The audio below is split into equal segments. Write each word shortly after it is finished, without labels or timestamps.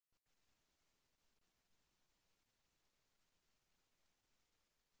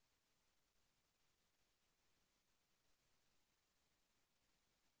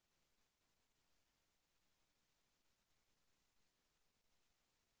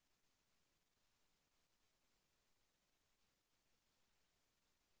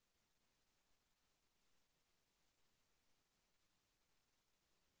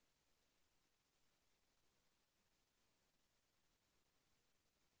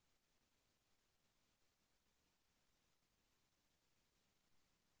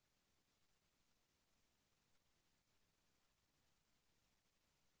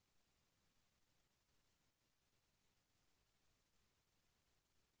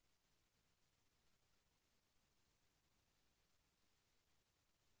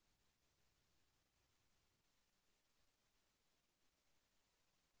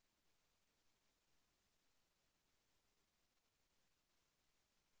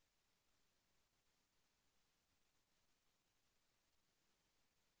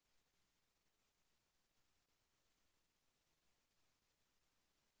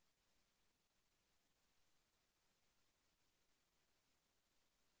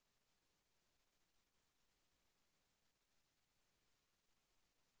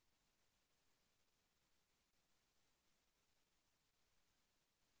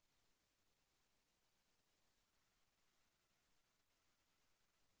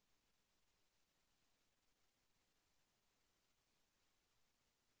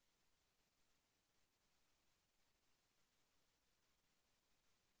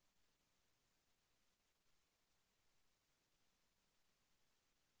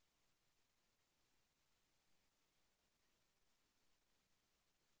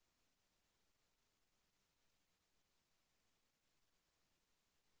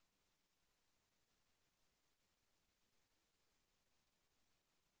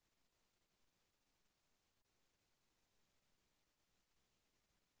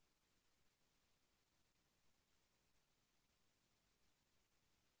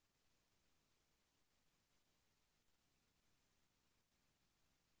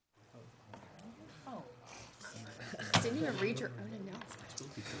even read your own announcement.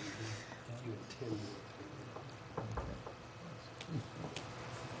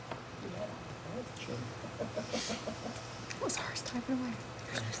 It was ours typing away.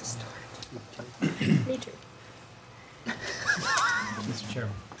 You're supposed to start. Me too. Mr.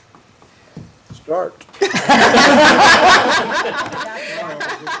 Chairman. Start.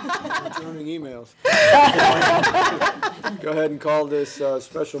 Returning emails. Go ahead and call this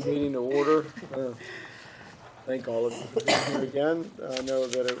special meeting to order. Thank all of you for being here again. I know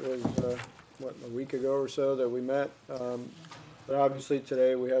that it was, a week ago or so that we met. But obviously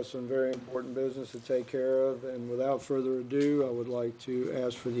today we have some very important business to take care of. And without further ado, I would like to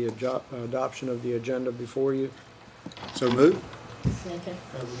ask for the adoption of the agenda before you. So moved. Second.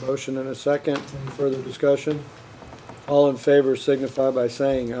 I have a motion and a second. Any further discussion? All in favor signify by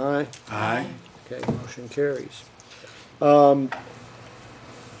saying aye. Aye. Okay, motion carries.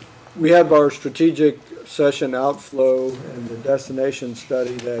 We have our strategic session outflow and the destination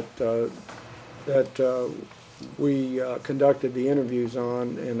study that we conducted the interviews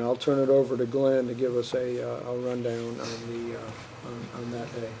on, and I'll turn it over to Glenn to give us a rundown on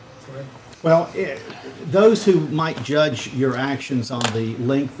that day. Glenn? Well, those who might judge your actions on the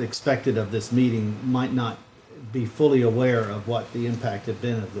length expected of this meeting might not be fully aware of what the impact had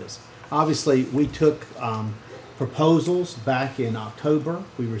been of this. Obviously, we took proposals back in October.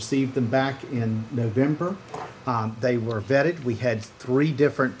 We received them back in November. They were vetted. We had 3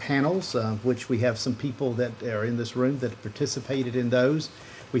 different panels, which we have some people that are in this room that participated in those.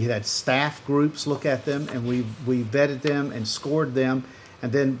 We had staff groups look at them, and we vetted them and scored them,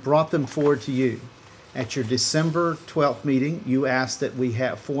 and then brought them forward to you. At your December 12th meeting, you asked that we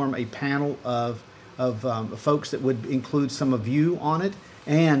form a panel of folks that would include some of you on it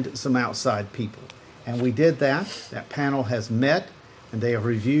and some outside people. And we did that. That panel has met, and they have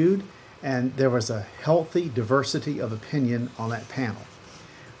reviewed, and there was a healthy diversity of opinion on that panel.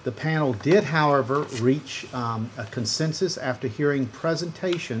 The panel did, however, reach a consensus after hearing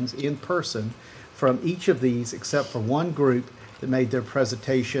presentations in person from each of these, except for one group that made their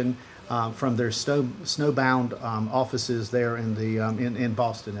presentation from their snowbound offices there in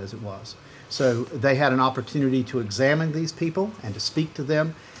Boston, as it was. So they had an opportunity to examine these people and to speak to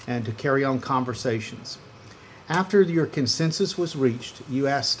them and to carry on conversations. After your consensus was reached, you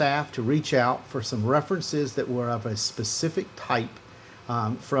asked staff to reach out for some references that were of a specific type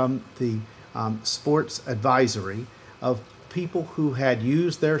from the sports advisory of people who had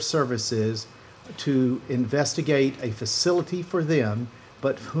used their services to investigate a facility for them,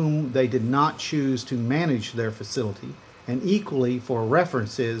 but whom they did not choose to manage their facility, and equally for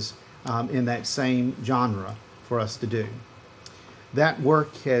references in that same genre for us to do. That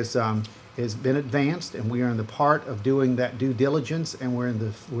work has been advanced, and we are in the part of doing that due diligence, and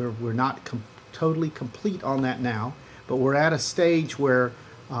we're not totally complete on that now, but we're at a stage where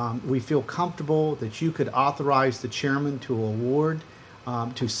we feel comfortable that you could authorize the chairman to award,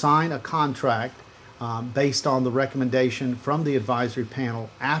 to sign a contract based on the recommendation from the advisory panel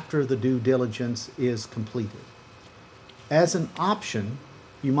after the due diligence is completed. As an option,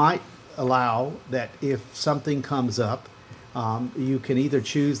 you might allow that if something comes up, you can either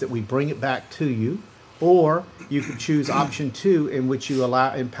choose that we bring it back to you, or you could choose option 2, in which you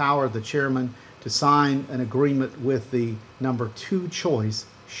empower the chairman to sign an agreement with the number 2 choice,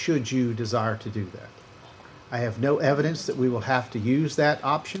 should you desire to do that. I have no evidence that we will have to use that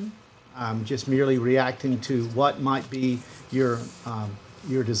option. I'm just merely reacting to what might be your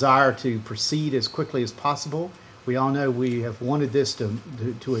desire to proceed as quickly as possible. We all know we have wanted this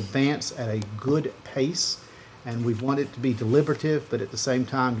to advance at a good pace, and we've wanted it to be deliberative, but at the same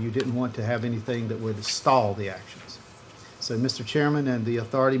time, you didn't want to have anything that would stall the actions. So, Mr. Chairman and the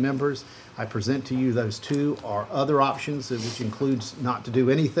authority members, I present to you those 2 or other options, which includes not to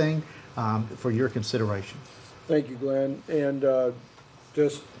do anything, for your consideration. Thank you, Glenn. And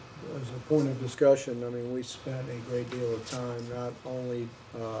just as a point of discussion, I mean, we spent a great deal of time, not only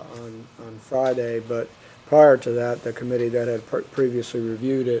on Friday, but prior to that, the committee that had previously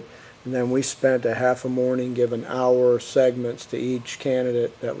reviewed it. And then we spent a half a morning giving hour segments to each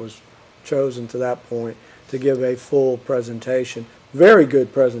candidate that was chosen to that point to give a full presentation. Very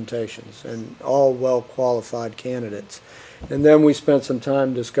good presentations, and all well-qualified candidates. And then we spent some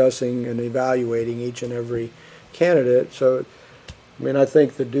time discussing and evaluating each and every candidate. So, I mean, I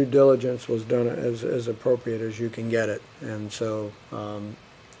think the due diligence was done as appropriate as you can get it. And so,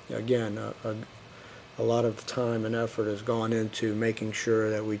 again, a lot of time and effort has gone into making sure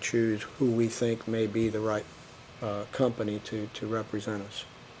that we choose who we think may be the right company to represent us.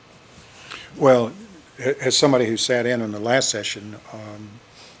 Well, as somebody who sat in on the last session,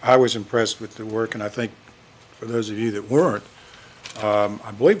 I was impressed with the work, and I think for those of you that weren't,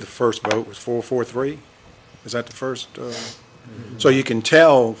 I believe the first vote was 4-4-3. Is that the first? So you can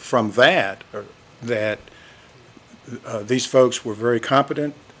tell from that that these folks were very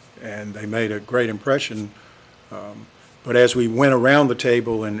competent and they made a great impression. But as we went around the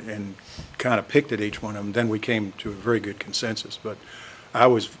table and kind of picked at each one of them, then we came to a very good consensus. But I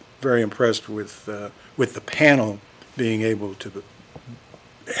was very impressed with the panel being able to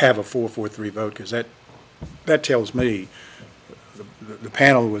have a 4-4-3 vote, because that tells me the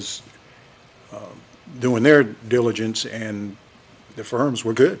panel was doing their diligence and the firms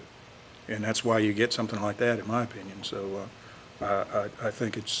were good. And that's why you get something like that, in my opinion. So I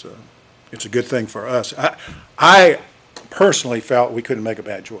think it's a good thing for us. I personally felt we couldn't make a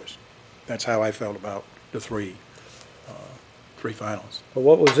bad choice. That's how I felt about the three finalists. But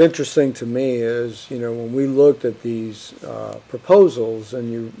what was interesting to me is, when we looked at these proposals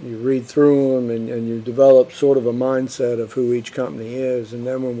and you read through them and you develop sort of a mindset of who each company is, and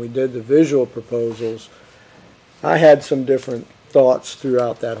then when we did the visual proposals, I had some different thoughts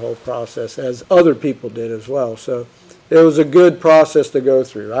throughout that whole process, as other people did as well. So it was a good process to go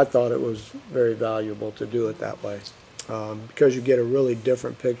through. I thought it was very valuable to do it that way, because you get a really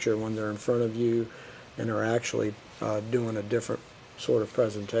different picture when they're in front of you and are actually doing a different sort of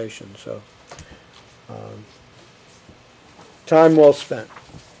presentation. So time well spent.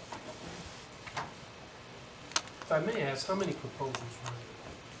 If I may ask, how many proposals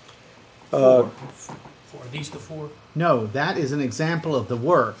were Uh, there? Four. Are these the four? No, that is an example of the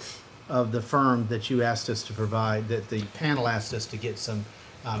work of the firm that you asked us to provide, that the panel asked us to get some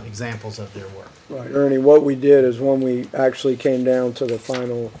examples of their work. Right, Ernie, what we did is when we actually came down to the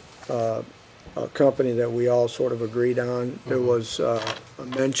final company that we all sort of agreed on, there was a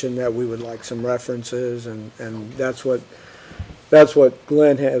mention that we would like some references, and that's what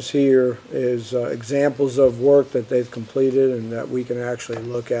Glenn has here is examples of work that they've completed and that we can actually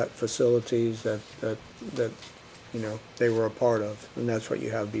look at facilities that they were a part of, and that's what you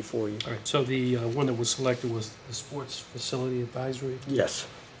have before you. All right, so the one that was selected was the Sports Facility Advisory? Yes.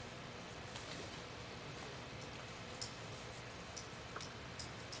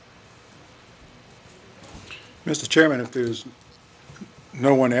 Mr. Chairman, if there's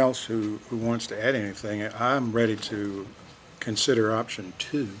no one else who wants to add anything, I'm ready to consider option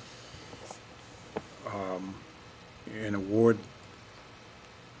 2, an award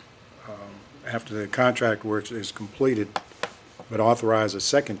after the contract work is completed, but authorize a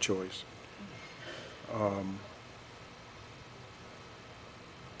second choice. And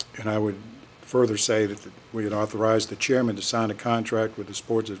I would further say that we had authorized the chairman to sign a contract with the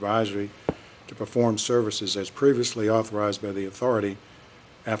Sports Advisory to perform services as previously authorized by the authority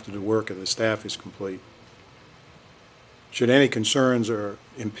after the work of the staff is complete. Should any concerns or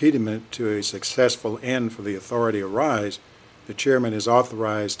impediment to a successful end for the authority arise, the chairman is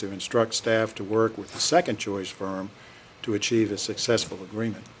authorized to instruct staff to work with the second choice firm to achieve a successful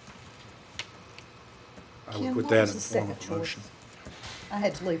agreement. I would Kim, put what that was in the the form second of a motion. I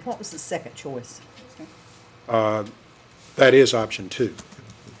had to leave. What was the second choice? That is option 2.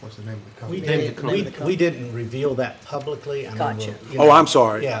 What's the name of the We company? didn't reveal that publicly. I mean, Gotcha. we'll, Oh, I'm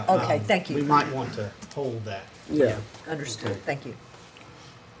sorry. Yeah. Okay, thank you. We might want to hold that. Yeah. Understood. Thank you.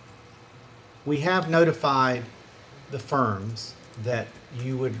 We have notified the firms that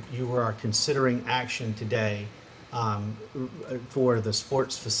you are considering action today for the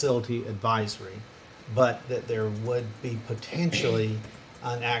Sports Facility Advisory, but that there would be potentially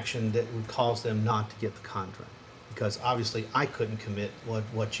an action that would cause them not to get the contract. Because obviously I couldn't commit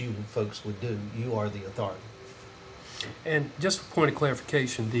what you folks would do. You are the authority. And just for point of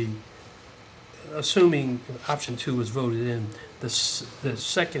clarification, assuming option 2 was voted in, the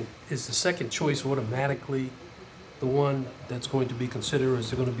second choice automatically the one that's going to be considered, or is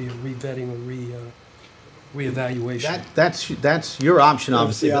there going to be a revetting or reevaluation? That's your option, That's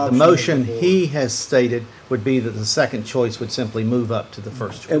obviously, the but the option of the motion board. he has stated would be that the second choice would simply move up to the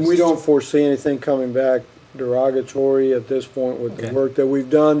first choice. And we don't foresee anything coming back derogatory at this point with the Okay. work that we've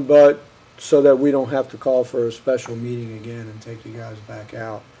done, but so that we don't have to call for a special meeting again and take you guys back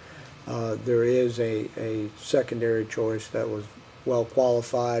out. There is a secondary choice that was well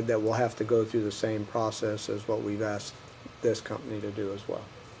qualified that will have to go through the same process as what we've asked this company to do as well.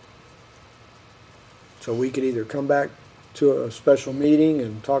 So we could either come back to a special meeting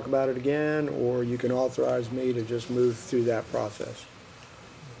and talk about it again, or you can authorize me to just move through that process.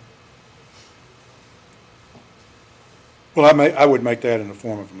 Well, I would make that in the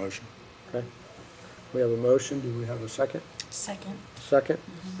form of a motion. Okay. We have a motion. Do we have a second? Second. Second.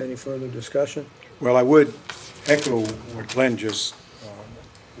 Any further discussion? Well, I would echo what Glenn just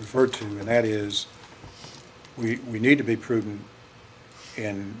referred to, and that is we need to be prudent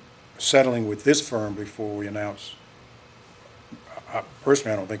in settling with this firm before we announce.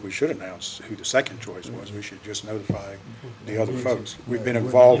 Personally, I don't think we should announce who the second choice was. We should just notify the other folks. We've been You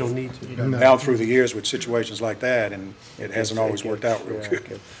involved don't need to. down through the years with situations like that, and it hasn't always worked out real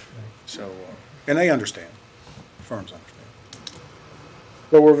good. So, and they understand. Firms understand.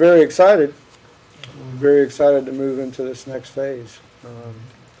 But we're very excited. We're very excited to move into this next phase.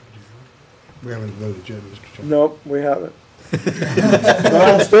 We haven't voted yet, Mr. Chairman. Nope, we haven't. But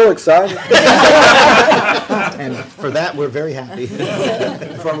I'm still excited. And for that, we're very happy.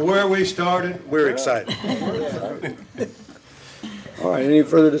 From where we started, we're excited. All right, any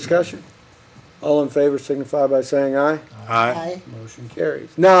further discussion? All in favor signify by saying aye. Aye. Motion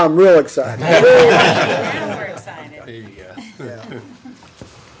carries. Now I'm real excited. Now we're excited. There you go.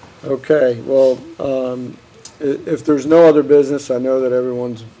 Okay, well, if there's no other business, I know that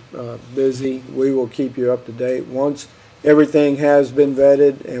everyone's busy. We will keep you up to date. Once everything has been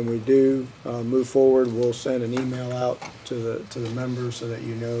vetted and we do move forward, we'll send an email out to the members so that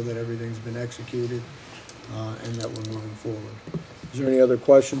you know that everything's been executed and that we're moving forward. Is there any other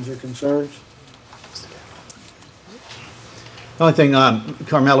questions or concerns? The only thing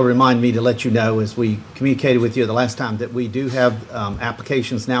Carmela reminded me to let you know as we communicated with you the last time that we do have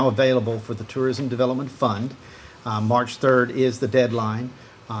applications now available for the Tourism Development Fund. March 3rd is the deadline.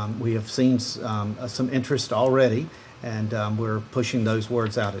 We have seen some interest already, and we're pushing those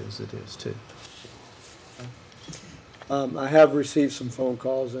words out as it is too. I have received some phone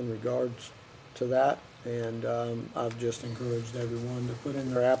calls in regards to that, and I've just encouraged everyone to put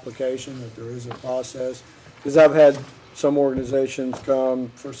in their application, that there is a process. Because I've had some organizations come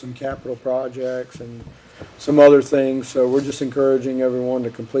for some capital projects and some other things, so we're just encouraging everyone to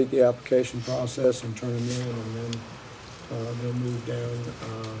complete the application process and turn them in, and then they'll move down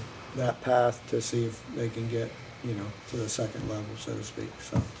that path to see if they can get, to the second level, so to speak,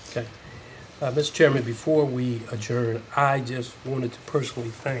 so. Okay. Mr. Chairman, before we adjourn, I just wanted to personally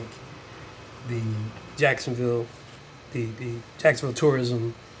thank the Jacksonville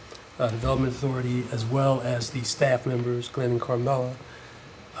Tourism Development Authority, as well as the staff members, Glenn and Carmela,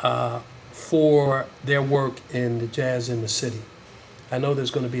 for their work in the Jazz in the City. I know there's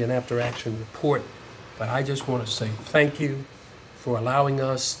going to be an after-action report, but I just want to say thank you for allowing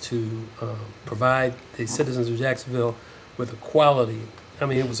us to provide the citizens of Jacksonville with a quality,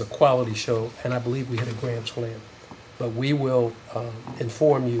 it was a quality show, and I believe we hit a grand slam. But we will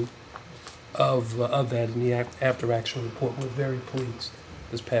inform you of that in the after-action report. We're very pleased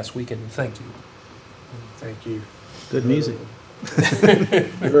this past weekend, and thank you. Thank you. Good music.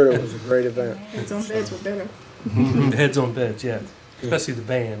 I heard it was a great event. Heads on beds were better. Heads on beds, yeah. Especially the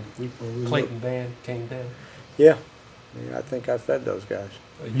band. We Clayton band came down. Yeah, I think I fed those guys.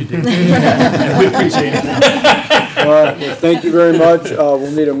 You did. We appreciate it. All right, well, thank you very much.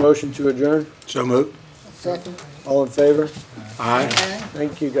 We'll need a motion to adjourn. So moved. Second. All in favor? Aye.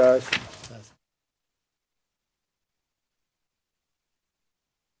 Thank you, guys.